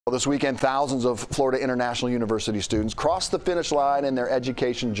Well, this weekend, thousands of Florida International University students crossed the finish line in their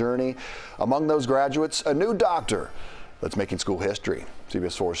education journey. Among those graduates, a new doctor that's making school history.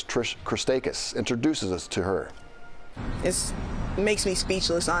 CBS 4's Trish Christakis introduces us to her. It makes me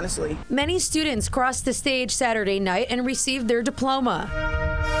speechless, honestly. Many students crossed the stage Saturday night and received their diploma.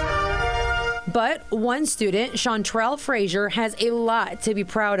 But one student, Chantrell Frazier, has a lot to be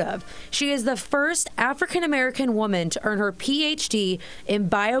proud of. She is the first African-American woman to earn her PhD in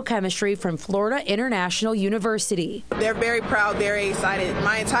biochemistry from Florida International University. They're very proud, very excited.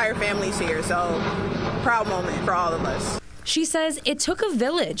 My entire family's here, so proud moment for all of us. She says it took a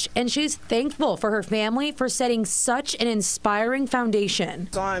village, and she's thankful for her family for setting such an inspiring foundation.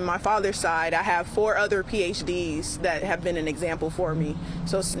 So on my father's side, I have 4 other PhDs that have been an example for me.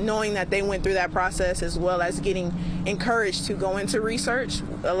 So knowing that they went through that process as well as getting encouraged to go into research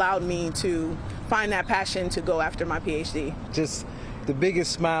allowed me to find that passion to go after my PhD. Just the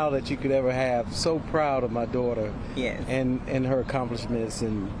biggest smile that you could ever have. So proud of my daughter. Yes. and her accomplishments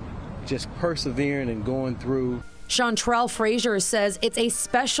and just persevering and going through. Chantrell Frazier says it's a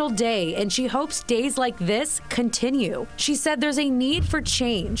special day and she hopes days like this continue. She said there's a need for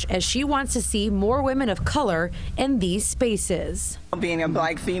change as she wants to see more women of color in these spaces. Being a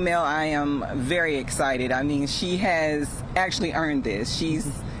black female, I am very excited. I mean, she has actually earned this.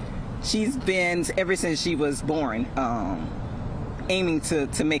 She's been, ever since she was born, aiming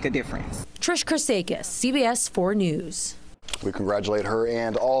to make a difference. Trish Christakis, CBS 4 News. We congratulate her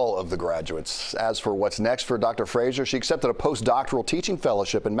and all of the graduates. As for what's next for Dr. Frazier, she accepted a postdoctoral teaching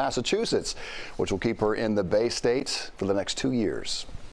fellowship in Massachusetts, which will keep her in the Bay State for the next 2 years.